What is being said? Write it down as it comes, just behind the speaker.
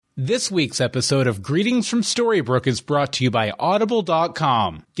This week's episode of Greetings from Storybrooke is brought to you by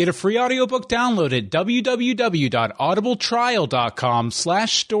Audible.com. Get a free audiobook download at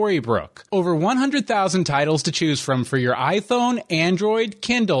www.audibletrial.com/Storybrooke. Over 100,000 titles to choose from for your iPhone, Android,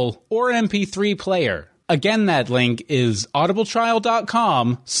 Kindle, or MP3 player. Again, that link is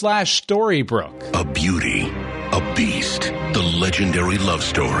audibletrial.com/Storybrooke. A beauty, a beast, the legendary love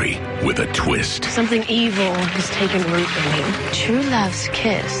story with a twist. Something evil has taken root in you. True love's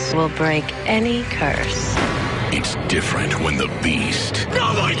kiss will break any curse. It's different when the beast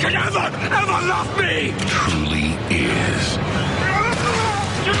No one can ever love me! truly is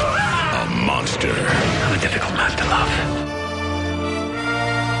a monster. I'm a difficult man to love.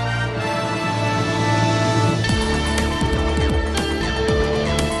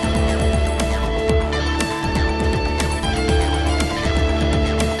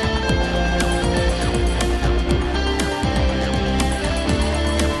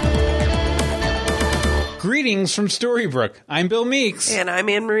 Greetings from Storybrooke. I'm Bill Meeks. And I'm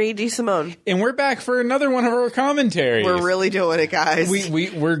Anne-Marie DeSimone. And we're back for another one of our commentaries. We're really doing it, guys.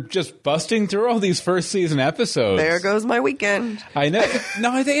 We're just busting through all these first season episodes. There goes my weekend. I know.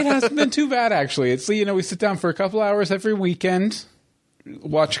 No, I think it hasn't been too bad, actually. It's, we sit down for a couple hours every weekend,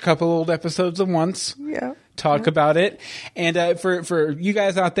 watch a couple old episodes at once. Yeah. Talk about it. And for you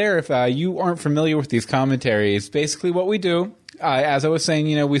guys out there, if you aren't familiar with these commentaries, basically what we do, as I was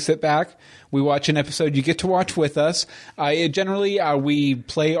saying, we sit back, we watch an episode you get to watch with us. Generally, we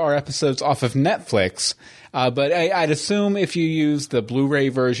play our episodes off of Netflix, but I'd assume if you use the Blu-ray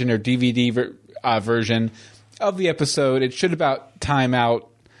version or DVD version of the episode, it should about time out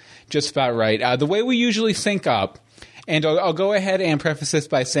just about right. The way we usually sync up, and I'll go ahead and preface this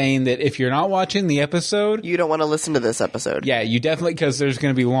by saying that if you're not watching the episode, You don't want to listen to this episode. yeah, you definitely, because there's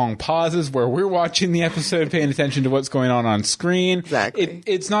going to be long pauses where we're watching the episode, paying attention to what's going on screen. Exactly.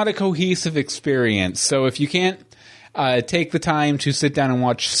 It's not a cohesive experience. So if you can't take the time to sit down and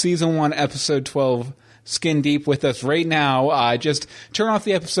watch Season 1, Episode 12, Skin Deep with us right now, just turn off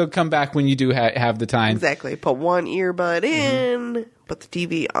the episode, come back when you do have the time. Exactly. Put one earbud in, put the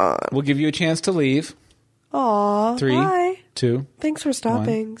TV on. We'll give you a chance to leave. Aw, 3, bye. 2. Thanks for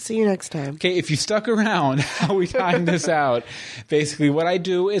stopping. See you next time. Okay, if you stuck around, how we time this out, basically what I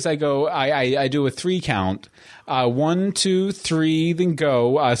do is I do a 3 count. 1, 2, 3, then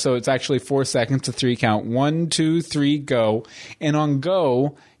go. So it's actually 4 seconds to 3 count. 1, 2, 3, go. And on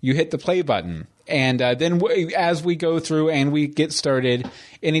go, you hit the play button. And then as we go through and we get started,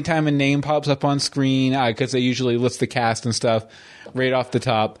 anytime a name pops up on screen, because they usually list the cast and stuff right off the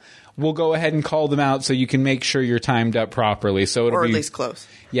top, we'll go ahead and call them out so you can make sure you're timed up properly. So it'll Or at be, least close.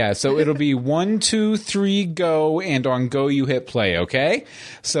 Yeah, so it'll be 1, 2, 3, go, and on go you hit play, okay?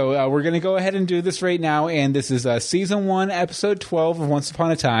 So we're going to go ahead and do this right now, and this is Season 1, Episode 12 of Once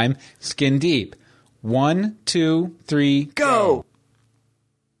Upon a Time, Skin Deep. 1, 2, 3, Go!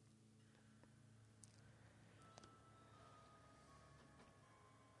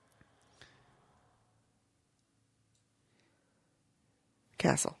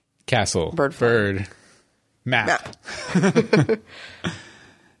 Castle. Castle. Bird. Map.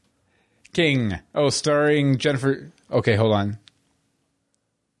 King. Oh, starring Jennifer. Okay, hold on.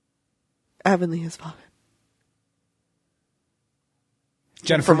 Avonlea has fallen.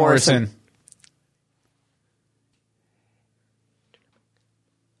 Jennifer Morrison.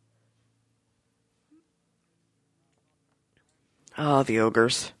 Oh, the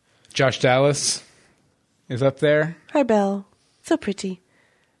ogres. Josh Dallas is up there. Hi, Belle. So pretty.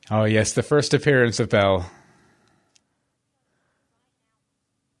 Oh, yes, the first appearance of Belle.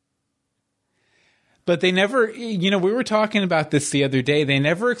 But they never, we were talking about this the other day. They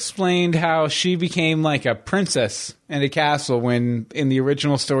never explained how she became like a princess in a castle when in the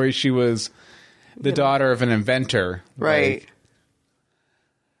original story she was the daughter of an inventor. Right.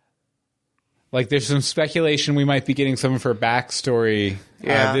 Like there's some speculation we might be getting some of her backstory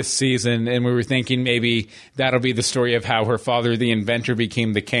this season, and we were thinking maybe that'll be the story of how her father, the inventor,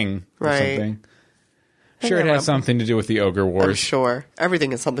 became the king or Right. something. Sure, it has something to do with the Ogre I'm Wars. sure.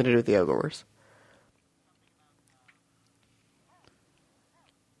 Everything has something to do with the Ogre Wars.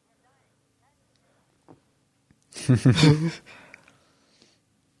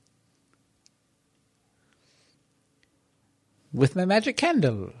 With my magic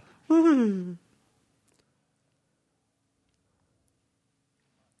candle.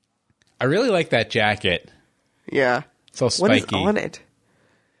 I really like that jacket. Yeah. It's all What is spiky. on it?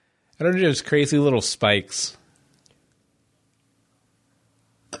 I don't know, just crazy little spikes.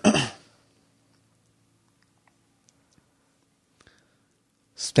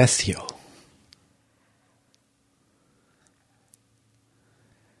 Special.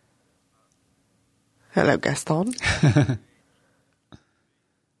 Hello, Gaston.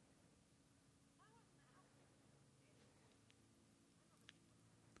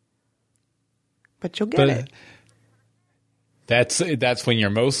 But you'll get it. That's when you're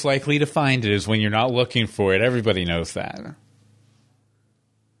most likely to find it, is when you're not looking for it. Everybody knows that.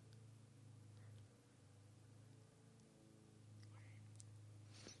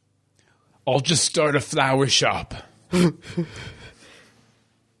 I'll just start a flower shop.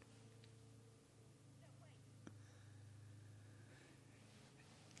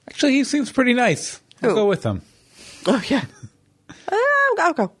 Actually, he seems pretty nice. I'll Who? go with him. Oh, yeah.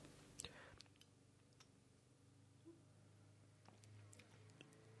 I'll go.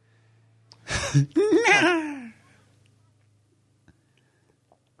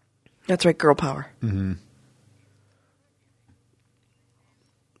 That's right, girl power. Mm-hmm.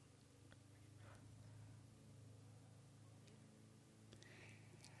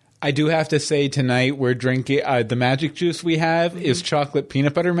 I do have to say tonight we're drinking the magic juice we have is chocolate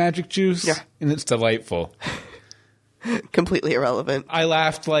peanut butter magic juice. Yeah. And it's delightful. Completely irrelevant. I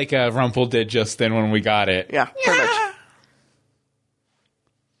laughed like Rumpel did just then when we got it. Yeah, pretty much.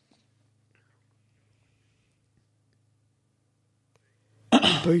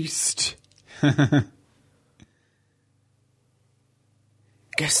 Beast.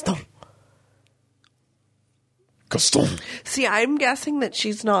 Gaston. Gaston. See, I'm guessing that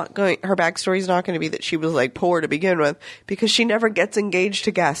her backstory's not going to be that she was like poor to begin with, because she never gets engaged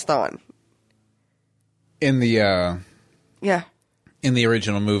to Gaston. In the Yeah, in the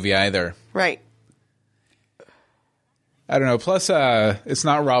original movie either. right. I don't know. Plus, it's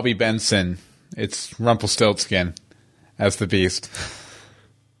not Robbie Benson. It's Rumpelstiltskin as the Beast.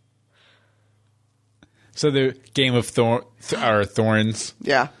 So the Game of Thorns.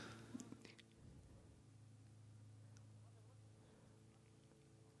 Yeah.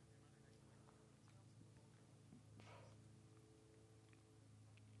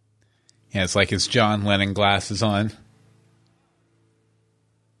 Yeah, it's like his John Lennon glasses on.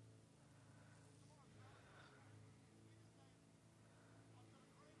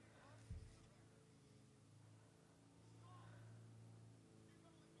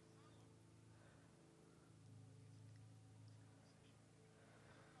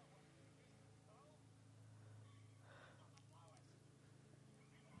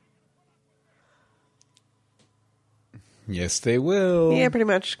 Yes, they will. Yeah, pretty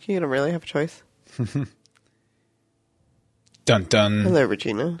much. You don't really have a choice. Dun dun. Hello,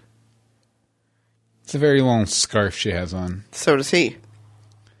 Regina. It's a very long scarf she has on. So does he.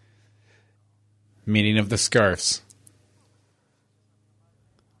 Meaning of the scarves.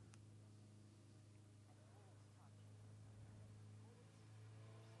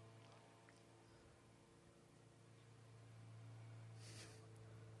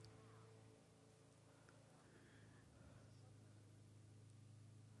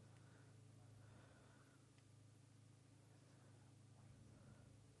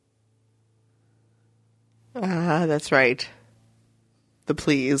 Ah, that's right. The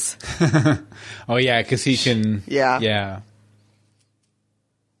please. Oh, yeah, because he can... Yeah. Yeah.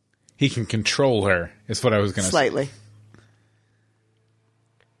 He can control her, is what I was going to say. Slightly.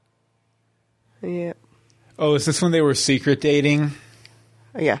 Yeah. Oh, is this when they were secret dating?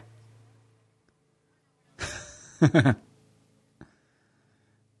 Yeah.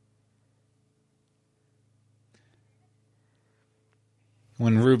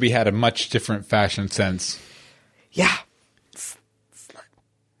 When Ruby had a much different fashion sense. Yeah.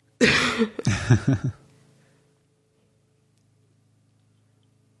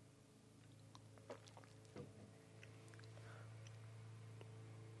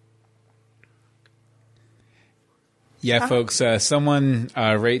 Yeah, folks, someone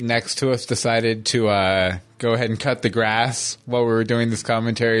right next to us decided to go ahead and cut the grass while we were doing this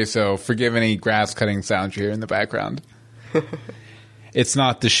commentary, so forgive any grass cutting sounds you hear in the background. It's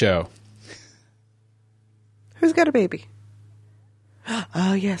not the show. Who's got a baby?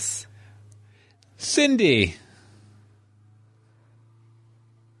 Oh, yes. Cindy.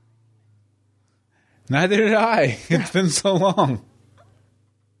 Neither did I. It's been so long.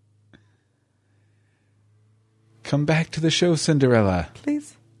 Come back to the show, Cinderella.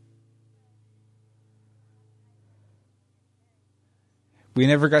 Please. We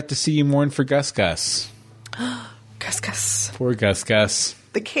never got to see you mourn for Gus Gus. Gus Gus. Poor Gus Gus.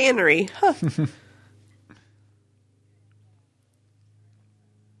 The cannery. Huh.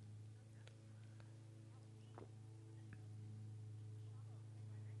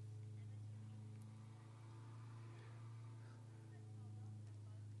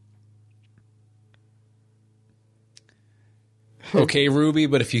 Okay, Ruby,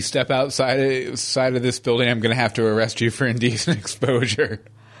 but if you step outside of this building, I'm going to have to arrest you for indecent exposure.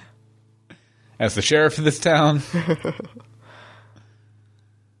 As the sheriff of this town.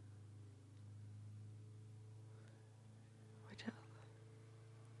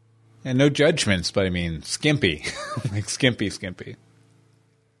 And no judgments, but I mean, skimpy. Like, skimpy.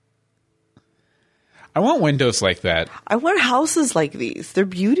 I want windows like that. I want houses like these. They're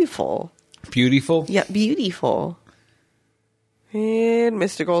beautiful. Beautiful? Yeah, beautiful. And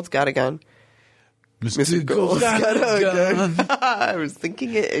Mr. Gold's got a gun. Mr. Gold's got a gun. I was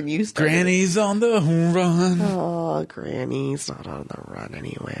thinking it and you started. Granny's on the run. Oh, Granny's not on the run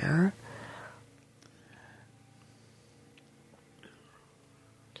anywhere.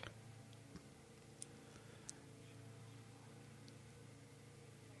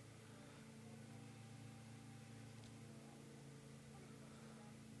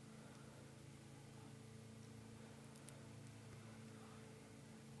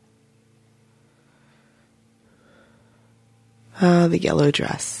 The yellow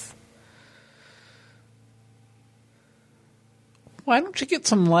dress. Why don't you get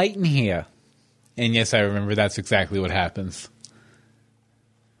some light in here? And yes, I remember that's exactly what happens.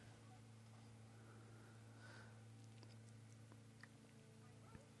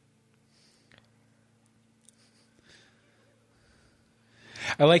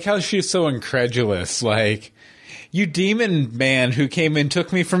 I like how she's so incredulous. Like, you demon man who came and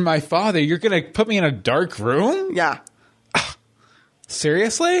took me from my father, you're going to put me in a dark room? Yeah.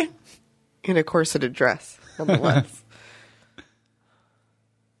 Seriously? In a corseted dress, nonetheless.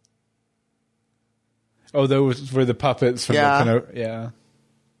 Oh, those were the puppets from Yeah. the yeah.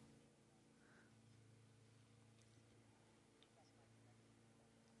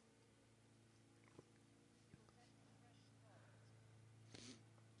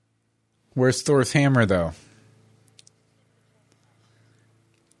 Where's Thor's hammer, though?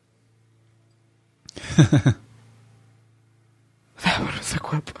 That one was a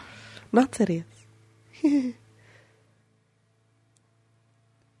quip. Not serious. You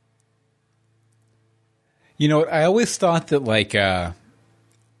know what? I always thought that, like, Oh,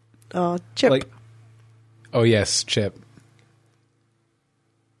 Chip. like, oh yes, Chip.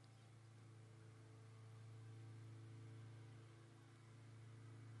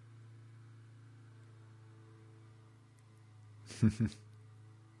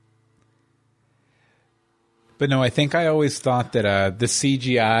 But no, I think I always thought that the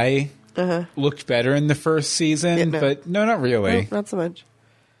CGI looked better in the first season, Yeah, no. but no, not really. No, not so much.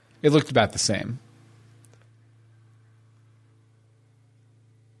 It looked about the same.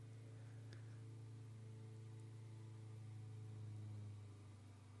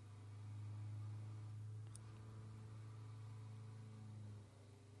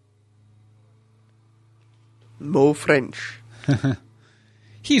 Mo French.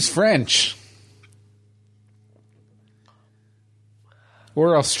 He's French.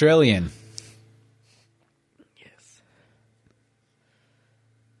 Or Australian. Yes.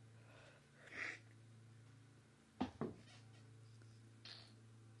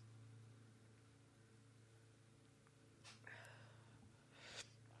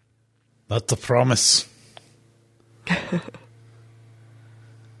 That's a promise. I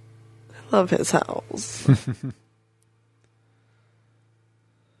love his house.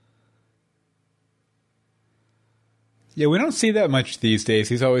 Yeah, we don't see that much these days.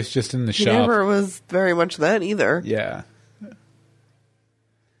 He's always just in the He shop. never was very much then either. Yeah.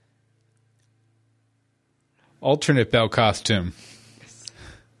 Alternate Belle costume.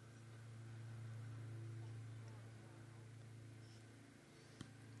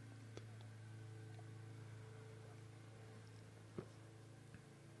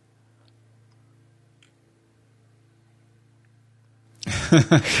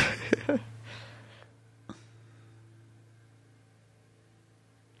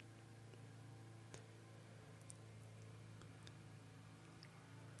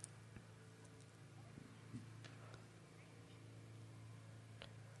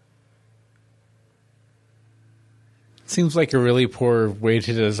 Seems like a really poor way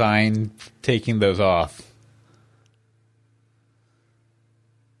to design taking those off.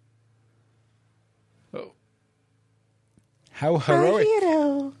 Oh. How heroic.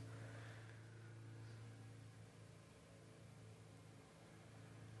 Hero.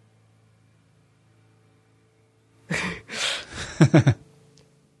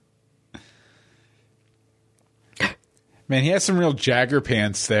 Man, he has some real Jagger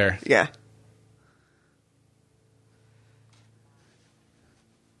pants there. Yeah.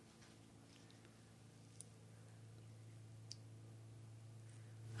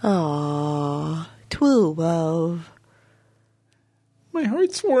 Aww. True love. My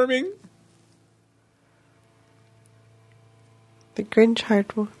heart's warming. The Grinch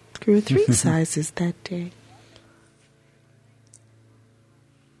heart grew 3 sizes that day.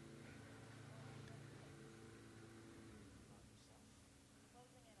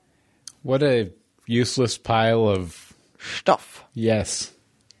 What a useless pile of... Stuff. Yes.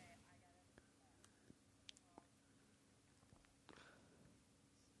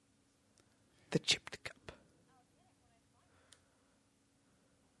 The chipped cup.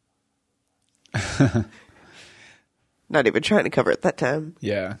 Not even trying to cover it that time.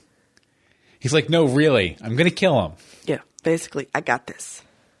 Yeah. He's like, no, really, I'm going to kill him. Yeah, basically, I got this.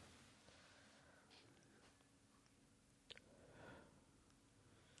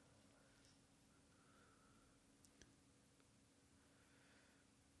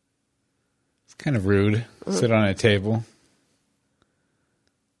 It's kind of rude. Sit on a table.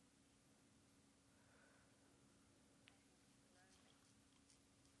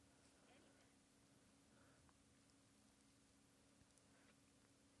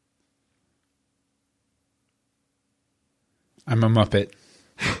 I'm a Muppet.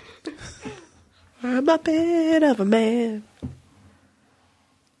 I'm a bit of a man.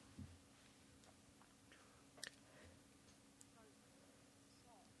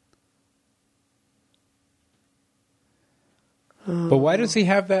 But why does he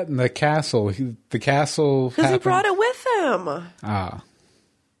have that in the castle? The castle... Because he brought it with him. Ah.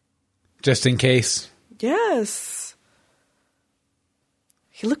 Just in case. Yes.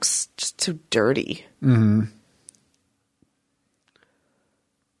 He looks just so dirty. Mm-hmm.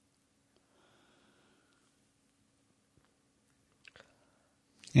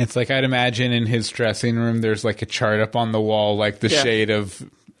 It's like, I'd imagine in his dressing room, there's like a chart up on the wall, like the shade of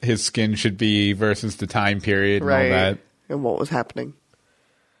his skin should be versus the time period and all that. And what was happening.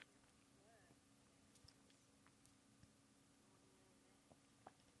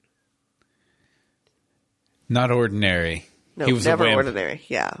 Not ordinary. No, he was never a wimp. ordinary.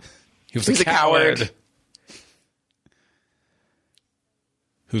 Yeah. He was He's a a coward. coward.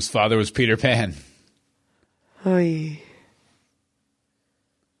 Whose father was Peter Pan. Oy.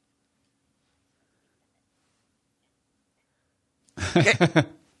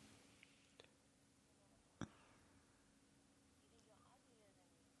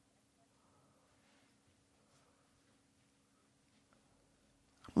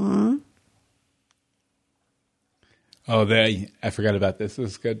 Oh, I forgot about this.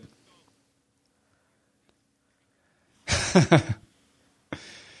 This is good.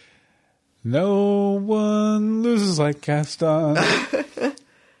 No one loses like Gaston.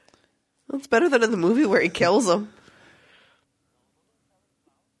 That's better than in the movie where he kills him.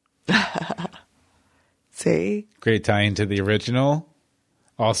 See? Great tie into the original.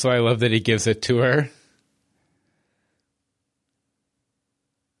 Also, I love that he gives it to her.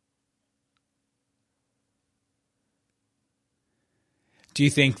 Do you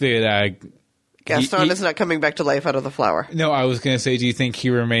think that... Gaston is not coming back to life out of the flower. No, I was going to say, do you think he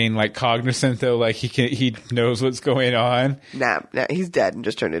remained like cognizant though? Like he knows what's going on? Nah, he's dead and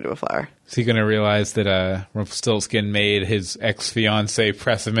just turned into a flower. Is he going to realize that Rumpelstiltskin made his ex-fiancée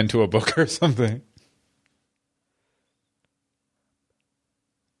press him into a book or something?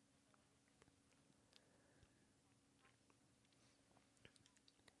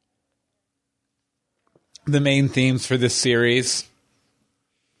 The main themes for this series,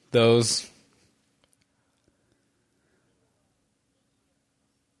 those...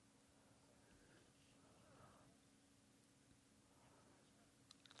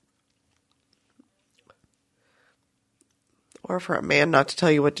 Or for a man not to tell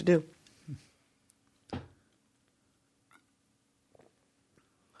you what to do.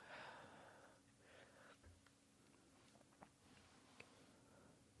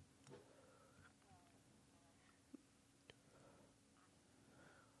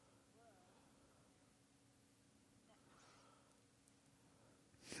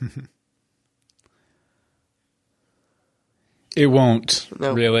 It won't,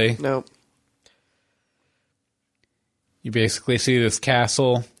 Nope. really. Nope. You basically see this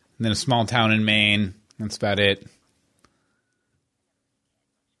castle, and then a small town in Maine. That's about it.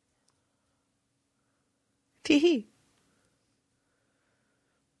 Tee-hee.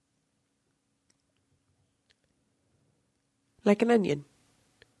 Like an onion.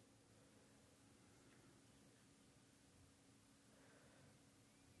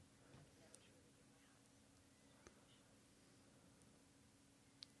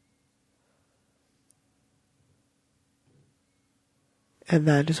 And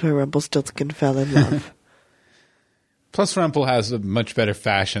that is where Rumpelstiltskin fell in love. Plus, Rumpel has a much better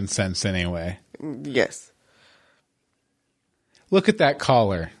fashion sense anyway. Yes. Look at that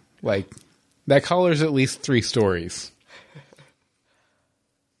collar. Like, that collar's at least 3 stories.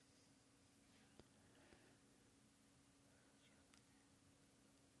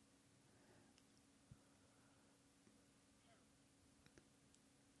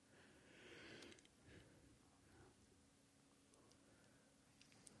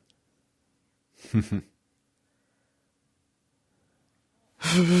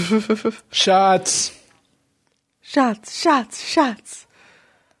 Shots. Shots, shots, shots.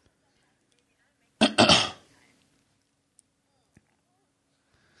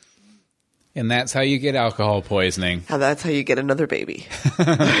 And that's how you get alcohol poisoning. And that's how you get another baby.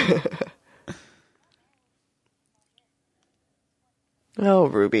 Oh,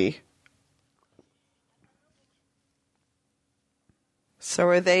 Ruby. So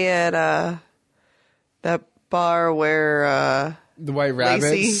are they at that bar where The White Lacey?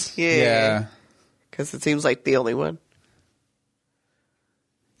 Rabbits? Yeah. Because it seems like the only one.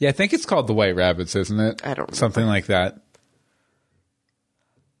 Yeah, I think it's called The White Rabbits, isn't it? I don't remember. Something like that.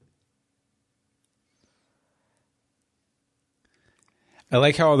 I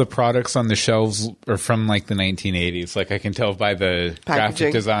like how all the products on the shelves are from like the 1980s. Like I can tell by the Packaging.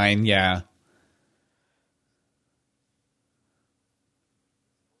 graphic design. Yeah.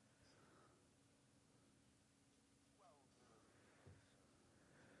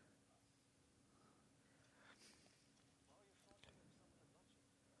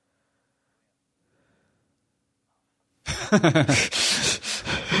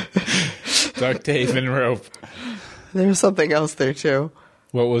 Duct tape and rope. There's something else there, too.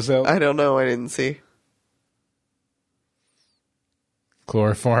 What was that? I don't know. I didn't see.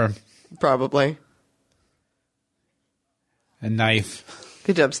 Chloroform. Probably. A knife.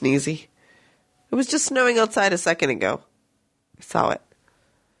 Good job, Sneezy. It was just snowing outside a second ago. I saw it.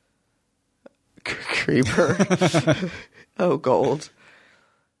 Creeper. Oh, gold.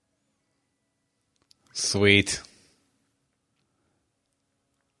 Sweet.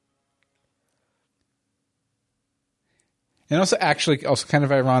 And also kind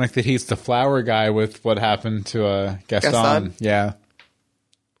of ironic that he's the flower guy with what happened to Gaston. Gaston? Yeah.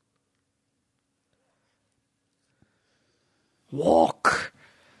 Walk.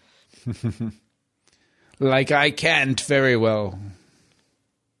 Like I can't very well.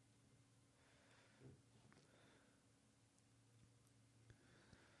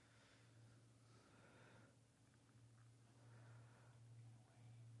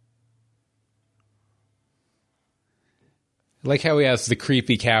 I like how he has the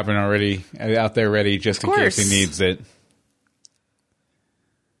creepy cabin already out there ready just in case he needs it.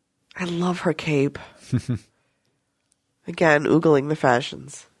 I love her cape. Again, oogling the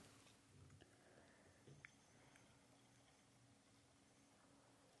fashions.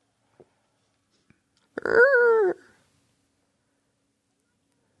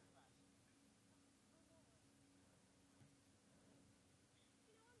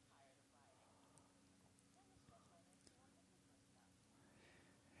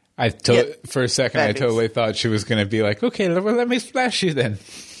 For a second, I totally thought she was going to be like, okay, let me splash you then.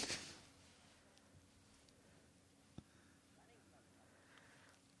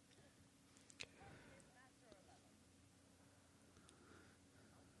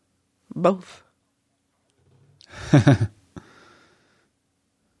 Both. I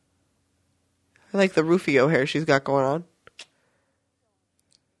like the Rufio hair she's got going on.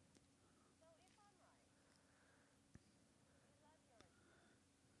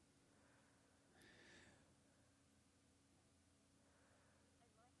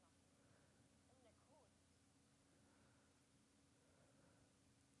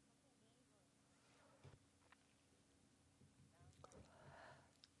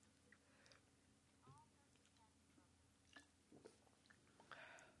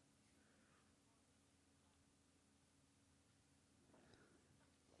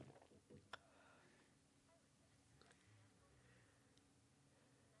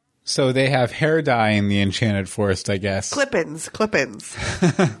 So they have hair dye in the Enchanted Forest, I guess. Clip-ins.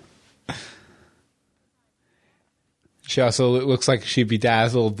 She also looks like she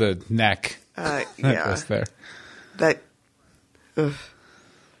bedazzled the neck. Yeah. That's there. That. Ugh.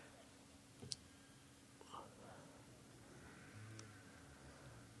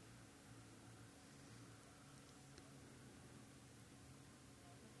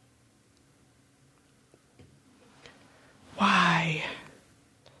 Why?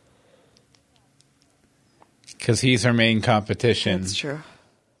 Because he's her main competition. That's true.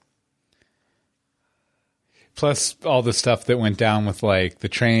 Plus all the stuff that went down with like the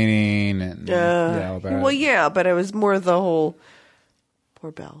training and all that. Well, yeah, but it was more the whole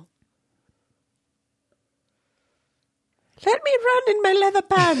poor Belle. Let me run in my leather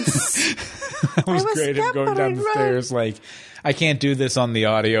pants. That was I was great. Him going down the Scamper and stairs. Like, I can't do this on the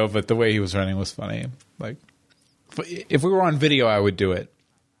audio, but the way he was running was funny. Like, if we were on video, I would do it.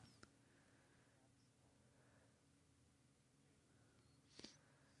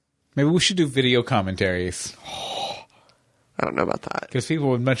 Maybe we should do video commentaries. I don't know about that. Because people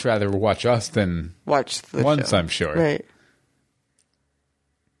would much rather watch us than Watch the once, show. I'm sure. Right.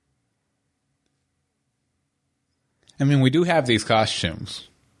 I mean, we do have these costumes.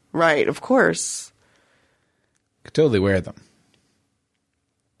 Right, of course. Could totally wear them.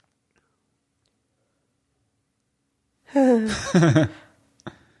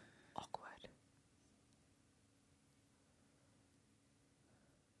 Awkward.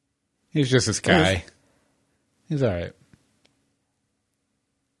 He's just this guy. He's all right.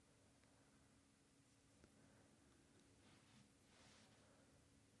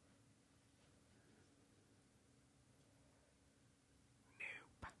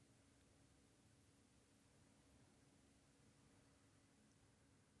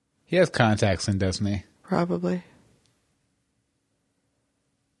 He has contacts in, doesn't he? Probably.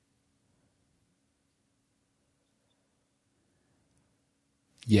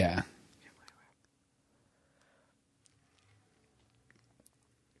 Yeah.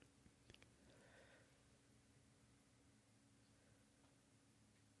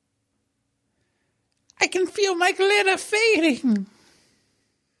 I can feel my glitter fading.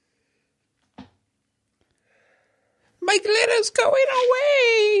 My glitter's going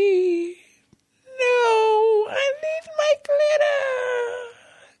away. No, I need my glitter.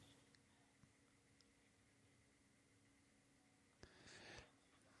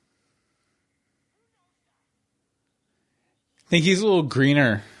 I think he's a little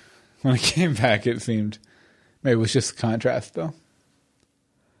greener when I came back, it seemed. Maybe it was just contrast, though.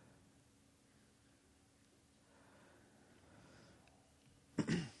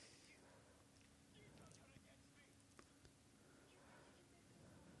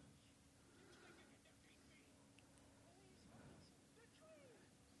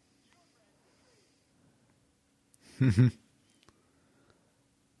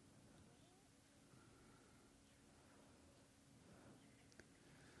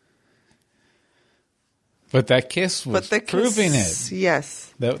 But that kiss was proving it.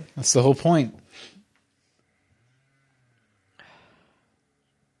 Yes. That's the whole point.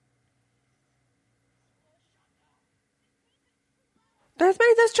 That's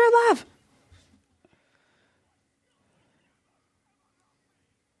made this true love.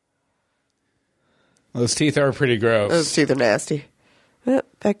 Those teeth are pretty gross. Those teeth are nasty. Oh,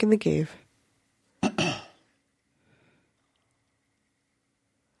 back in the cave.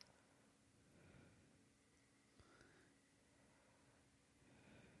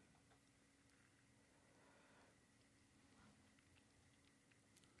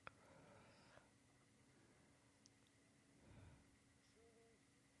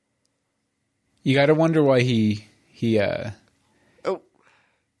 You got to wonder why he Oh.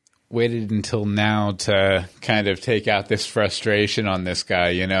 waited until now to kind of take out this frustration on this guy,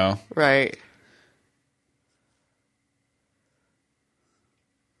 you know? Right.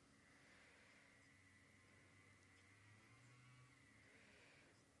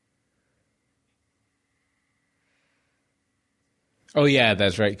 Oh, yeah,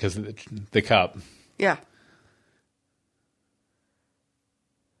 that's right, because of the cup. Yeah.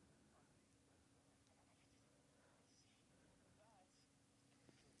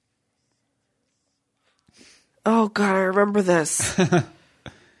 Oh, God, I remember this.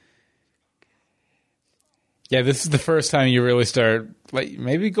 Yeah, this is the first time you really start, like,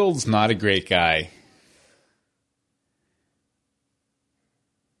 maybe Gold's not a great guy.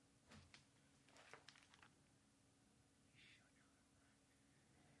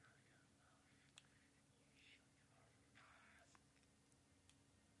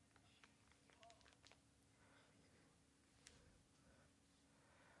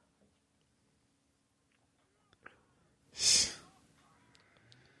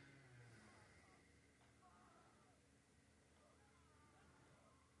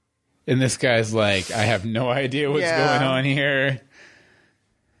 And this guy's like, I have no idea what's going on here.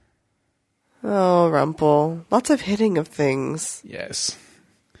 Oh, Rumple. Lots of hitting of things. Yes.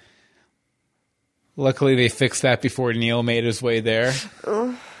 Luckily, they fixed that before Neil made his way there.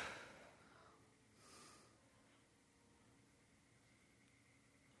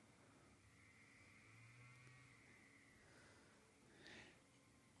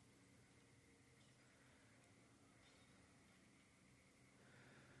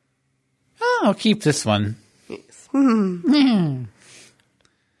 I'll keep this one. Yes. And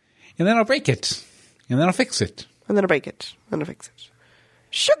then I'll break it. And then I'll fix it. And then I break it. And I fix it.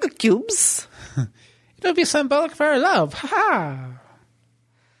 Sugar cubes. It'll be symbolic for our love. Ha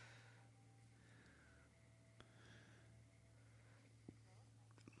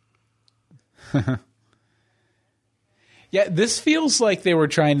ha. Yeah, this feels like they were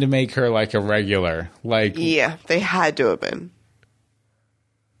trying to make her like a regular. Like, Yeah, they had to have been.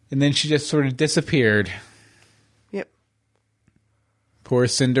 and then she just sort of disappeared. Yep. Poor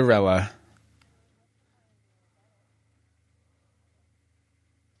Cinderella.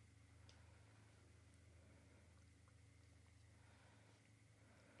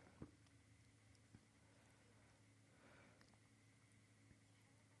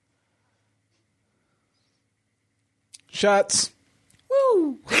 Shots.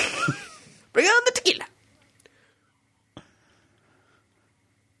 Woo! Bring on the tequila.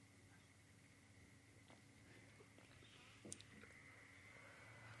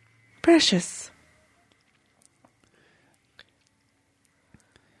 Precious.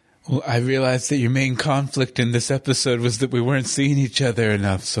 Well, I realized that your main conflict in this episode was that we weren't seeing each other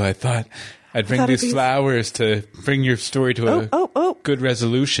enough, so I thought I'd bring these flowers to bring your story to a good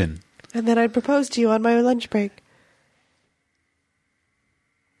resolution. And then I'd propose to you on my lunch break.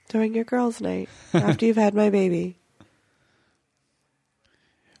 During your girls' night. After you've had my baby.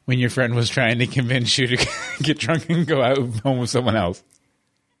 When your friend was trying to convince you to get drunk and go out home with someone else.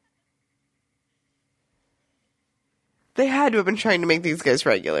 They had to have been trying to make these guys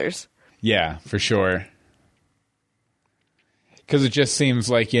regulars. Yeah, for sure. Because it just seems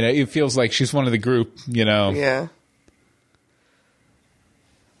like, it feels like she's one of the group, Yeah.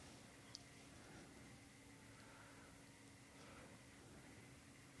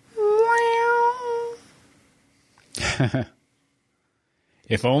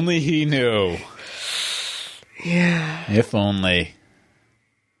 If only he knew. Yeah. If only.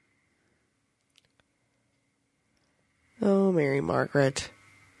 Oh, Mary Margaret.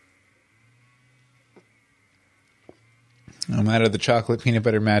 I'm out of the chocolate peanut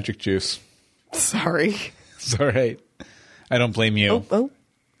butter magic juice. Sorry. It's all right. I don't blame you. Oh,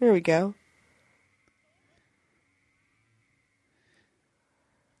 there we go.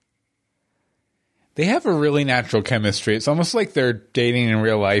 They have a really natural chemistry. It's almost like they're dating in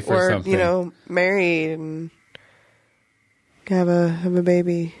real life or something. Married and have a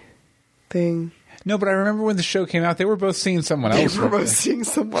baby thing. No, but I remember when the show came out, they were both seeing someone else. They were both seeing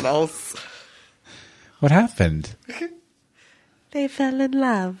someone else. What happened? They fell in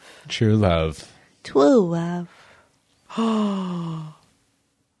love. True love. True love. I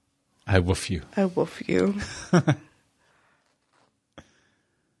woof you. I woof you.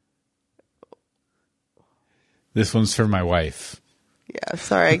 This one's for my wife. Yeah,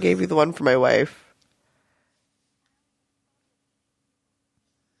 sorry, I gave you the one for my wife.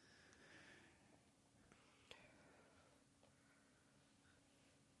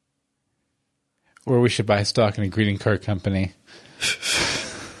 Or we should buy stock in a greeting card company.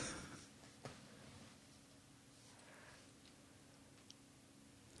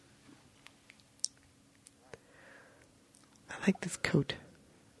 I like this coat.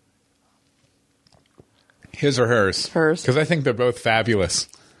 His or hers? Hers. Because I think they're both fabulous,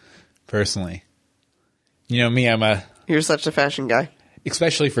 personally. You know me, You're such a fashion guy.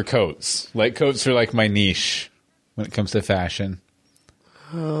 especially for coats. Like, coats are like my niche when it comes to fashion.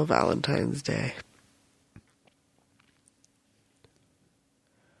 Oh, Valentine's Day.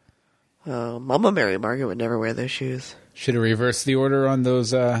 Oh, Mama Mary Margaret would never wear those shoes. Should have reversed the order on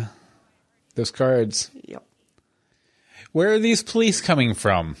those cards. Yep. Where are these police coming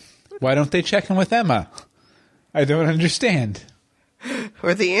from? Why don't they check in with Emma? I don't understand.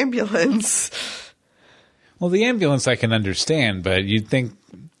 Or the ambulance. Well, the ambulance I can understand, but you'd think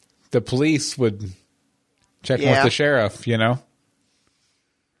the police would check in with Yeah. the sheriff,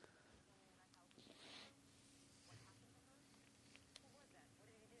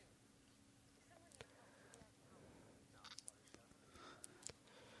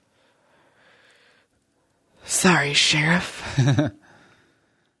 Sorry, Sheriff.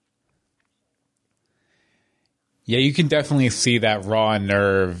 Yeah, you can definitely see that raw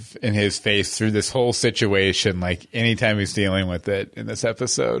nerve in his face through this whole situation, like anytime he's dealing with it in this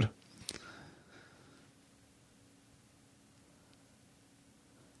episode.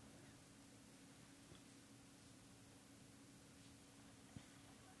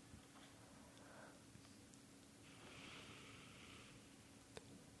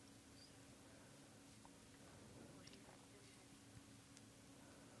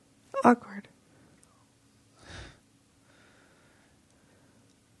 Awkward.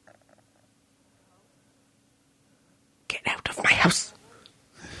 Get out of my house.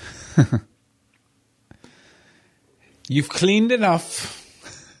 You've cleaned enough.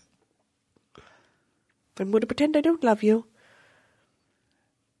 I'm going to pretend I don't love you.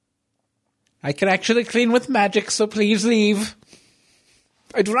 I can actually clean with magic, so please leave.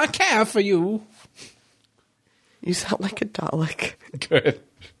 I do not care for you. You sound like a Dalek. Good.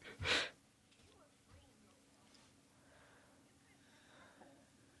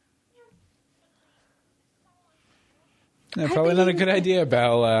 Yeah, probably not a good idea,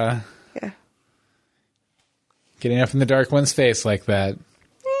 Belle. Yeah. Getting up in the Dark One's face like that.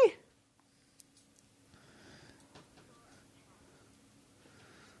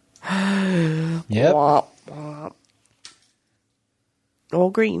 Yep. Womp, womp. All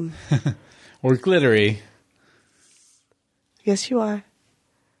green. Or glittery. Yes, you are.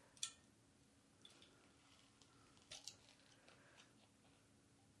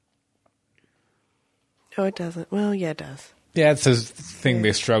 No, it doesn't. Well, yeah, it does. Yeah, it's a thing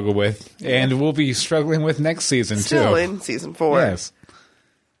they struggle with. And we'll be struggling with next season, Still too. in season 4. Yes.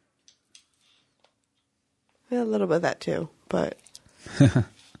 Yeah, a little bit of that, too. But...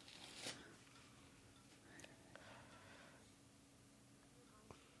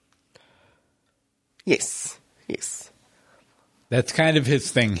 Yes. Yes. That's kind of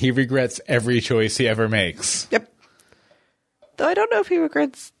his thing. He regrets every choice he ever makes. Yep. Though I don't know if he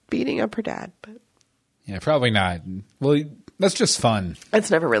regrets beating up her dad, but... Yeah, probably not. Well, that's just fun.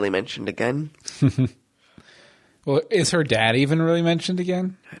 It's never really mentioned again. Well, is her dad even really mentioned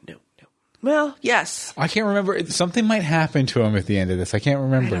again? No. Well, yes. I can't remember. Something might happen to him at the end of this. I can't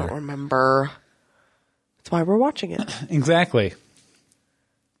remember. I don't remember. That's why we're watching it. Exactly.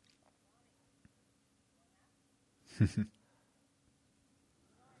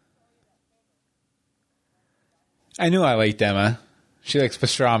 I knew I liked Emma. She likes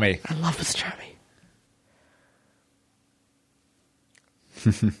pastrami. I love pastrami.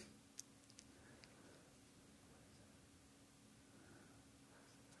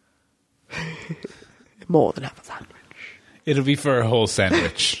 More than half a sandwich. It'll be for a whole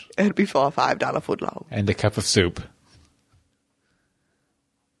sandwich. It'd be for a $5 foot long. And a cup of soup.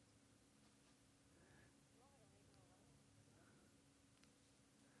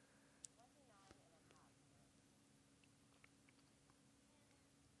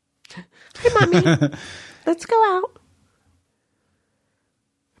 Hey, Mommy. Let's go out.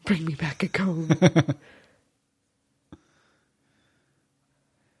 Bring me back a comb.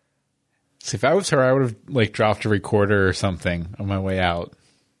 See, if I was her, I would have dropped a recorder or something on my way out.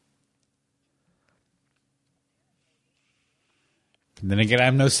 And then again,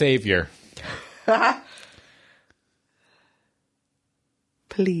 I'm no savior.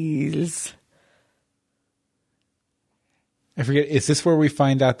 Please. I forget, is this where we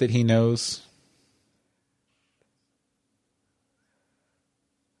find out that he knows?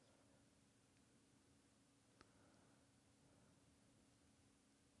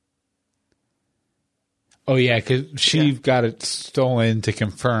 Oh, yeah, because she got it stolen to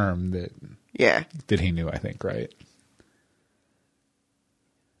confirm that he knew, I think, right?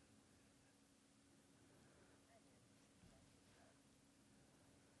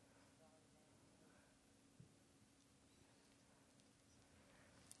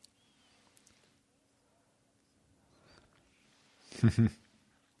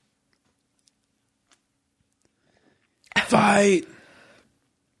 Fight!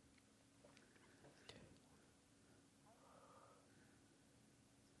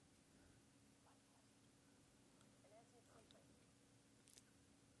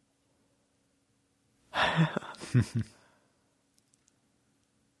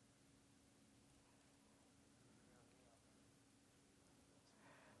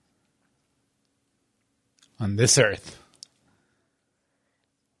 On this earth.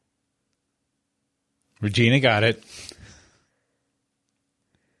 Regina got it.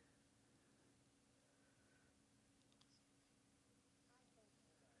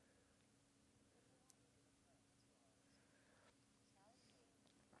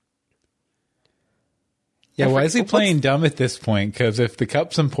 Yeah, why is he playing dumb at this point? Because if the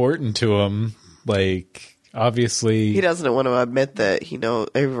cup's important to him, obviously... He doesn't want to admit that he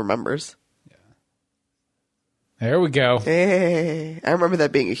remembers. Yeah. There we go. Hey, I remember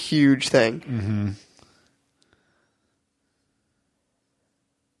that being a huge thing. Mm-hmm.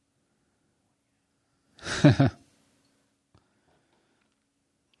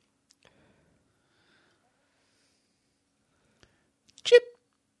 Chip.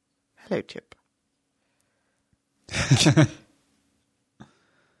 Hello, Chip.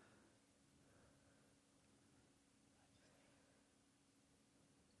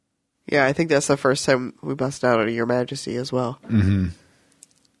 Yeah, I think that's the first time we bust out of Your Majesty as well. Mm-hmm.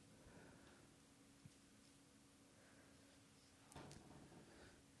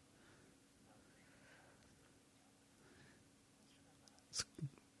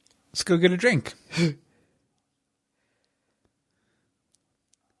 Let's go get a drink.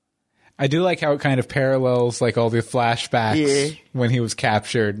 I do like how it kind of parallels like all the flashbacks when he was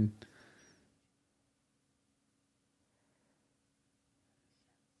captured.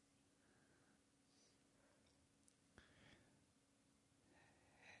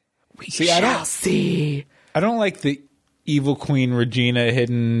 See. I don't like the evil Queen Regina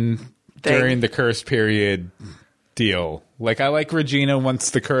hidden during the curse period deal. Like, I like Regina once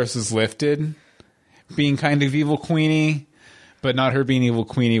the curse is lifted, being kind of evil queenie, but not her being evil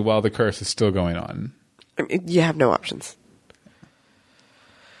queenie while the curse is still going on. I mean, you have no options.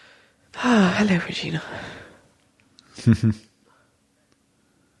 Ah, hello, Regina.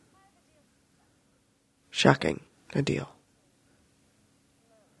 Shocking. A deal.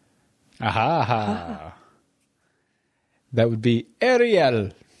 Aha. That would be Ariel.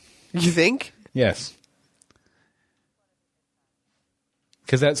 You think? Yes.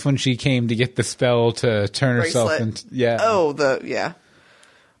 Because that's when she came to get the spell to turn herself Bracelet. into... Yeah. Oh, yeah.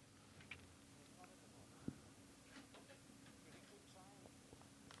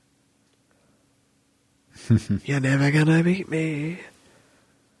 You're never gonna beat me.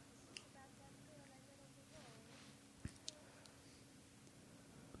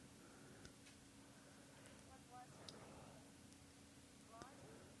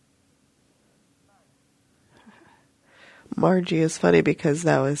 Margie is funny because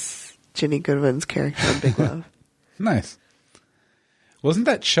that was Ginny Goodwin's character in Big Love. Nice. Wasn't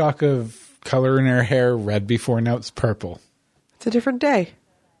that shock of color in her hair red before? Now it's purple. It's a different day.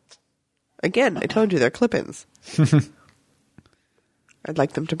 Again, I told you they're clip-ins. I'd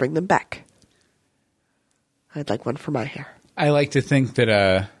like them to bring them back. I'd like one for my hair. I like to think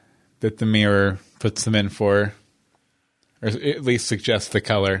that that the mirror puts them in for, or at least suggests the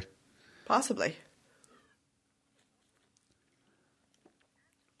color. Possibly.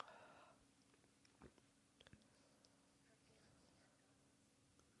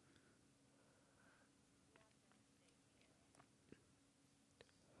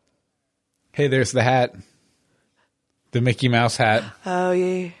 Hey, there's the hat. The Mickey Mouse hat Oh,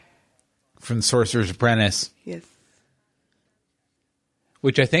 yeah. from Sorcerer's Apprentice, Yes.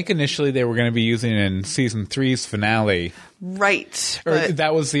 which I think initially they were going to be using in season 3's finale. Right. Or But,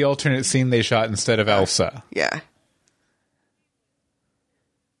 that was the alternate scene they shot instead of Elsa. yeah.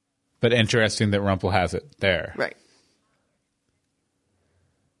 But interesting that Rumpel has it there. Right.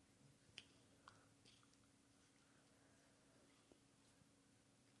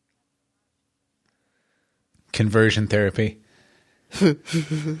 Conversion therapy.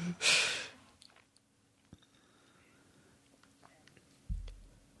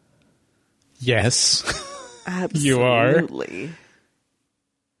 Yes. Absolutely. You are.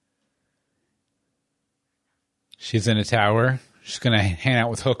 She's in a tower. She's going to hang out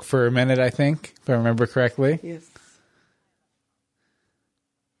with Hook for a minute, I think, if I remember correctly. Yes.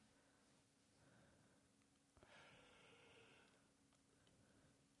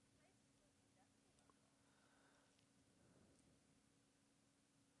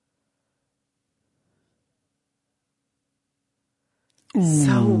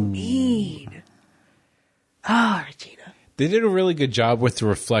 So mean. Oh, Regina. They did a really good job with the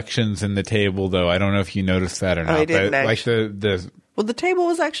reflections in the table, though. I don't know if you noticed that or not. I didn't, but, like actually. Well, the table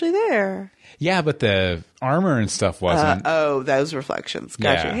was actually there. yeah, but the armor and stuff wasn't. Oh, those reflections.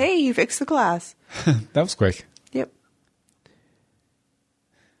 Gotcha. Yeah. Hey, you fixed the glass. That was quick. Yep.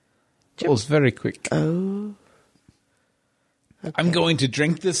 It was very quick. Oh. Okay. I'm going to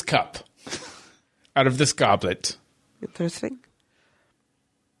drink this cup out of this goblet. Interesting.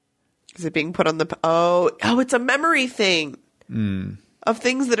 Is it being put on the... Oh, it's a memory thing. Of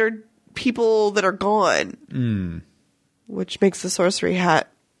things that are... People that are gone. Which makes the sorcery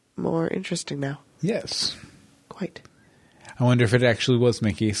hat more interesting now. Yes. Quite. I wonder if it actually was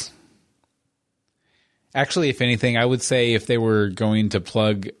Mickey's. Actually, if anything, I would say if they were going to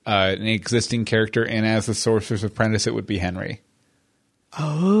plug an existing character in as the Sorcerer's Apprentice, it would be Henry.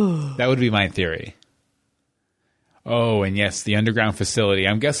 Oh. That would be my theory. Oh, and yes, the underground facility.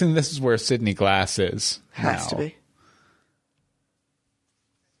 I'm guessing this is where Sidney Glass is. Has now. to be.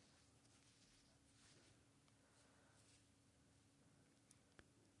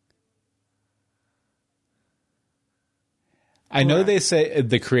 I know they say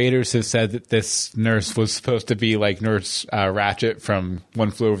the creators have said that this nurse was supposed to be like Nurse Ratchet from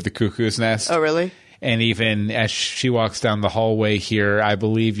One Flew Over the Cuckoo's Nest. Oh, really? And even as she walks down the hallway here, I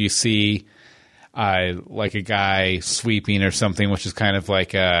believe you see like a guy sweeping or something, which is kind of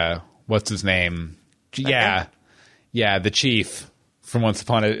like what's his name? Yeah, the chief from Once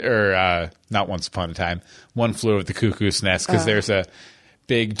Upon a Time, One Flew Over the Cuckoo's Nest, because there's a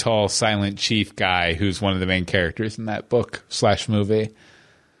big, tall, silent chief guy who's one of the main characters in that book/movie.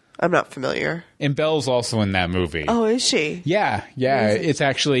 I'm not familiar. And Belle's also in that movie. Oh, is she? Yeah. It's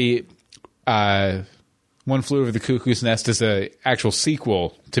actually One Flew Over the Cuckoo's Nest is a actual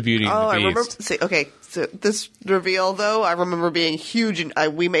sequel to Beauty and the Beast. I remember. Okay, so this reveal though, I remember being huge, and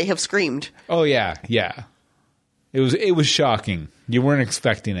we may have screamed. Oh yeah. It was shocking. You weren't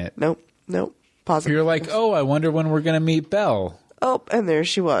expecting it. Nope. Positive. You're like, oh, I wonder when we're gonna meet Belle. Oh, and there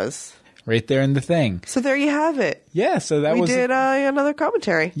she was. Right there in the thing. So there you have it. Yeah, so that we was... We did another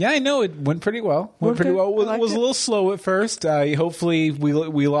commentary. Yeah, I know. It went pretty well. It was a little slow at first. Hopefully,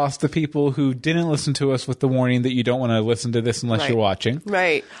 we lost the people who didn't listen to us with the warning that you don't want to listen to this unless you're watching.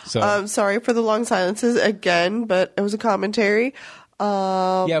 Right. So, sorry for the long silences again, but it was a commentary.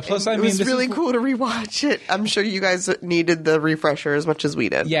 Plus, it was really cool to rewatch it. I'm sure you guys needed the refresher as much as we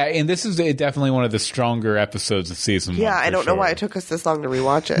did. Yeah, and this is definitely one of the stronger episodes of season 1. Yeah, I don't know why it took us this long to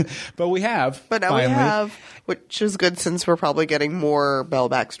rewatch it. But we have. But now finally. we have, which is good since we're probably getting more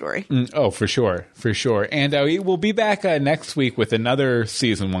Belle backstory. For sure. And we'll be back next week with another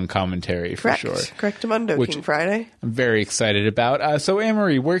season 1 commentary, for sure. Correctamundo, King Friday. I'm very excited about. So,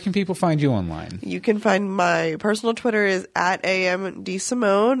 Anne-Marie, where can people find you online? You can find my personal Twitter is at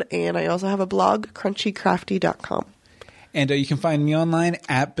AMDSimone, and I also have a blog, crunchycrafty.com. And you can find me online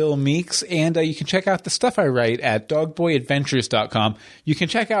at Bill Meeks, and you can check out the stuff I write at dogboyadventures.com. You can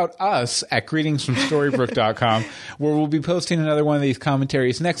check out us at greetingsfromstorybrooke.com, where we'll be posting another one of these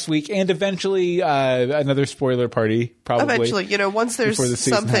commentaries next week, and eventually another spoiler party, probably. Eventually, once there's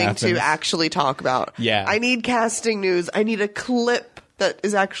something to actually talk about. Yeah. I need casting news. I need a clip that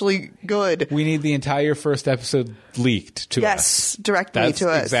is actually good. We need the entire first episode leaked to us. Yes, directly to us.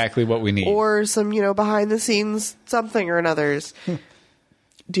 That's exactly what we need. Or some, behind the scenes something or another's.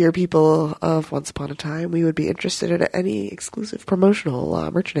 Dear people of Once Upon a Time, we would be interested in any exclusive promotional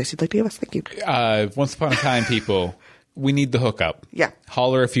merchandise you'd like to give us. Thank you. Once Upon a Time, people, we need the hookup. Yeah.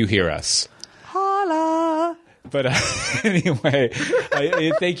 Holler if you hear us. Holla! But anyway,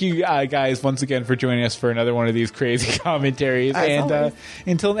 thank you guys once again for joining us for another one of these crazy commentaries. And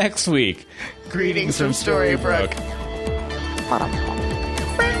until next week, greetings from Storybrooke.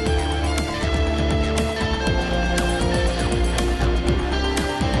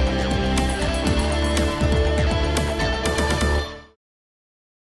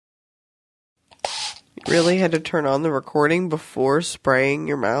 You really had to turn on the recording before spraying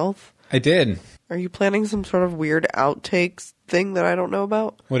your mouth? I did. Are you planning some sort of weird outtakes thing that I don't know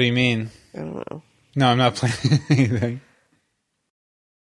about? What do you mean? I don't know. No, I'm not planning anything.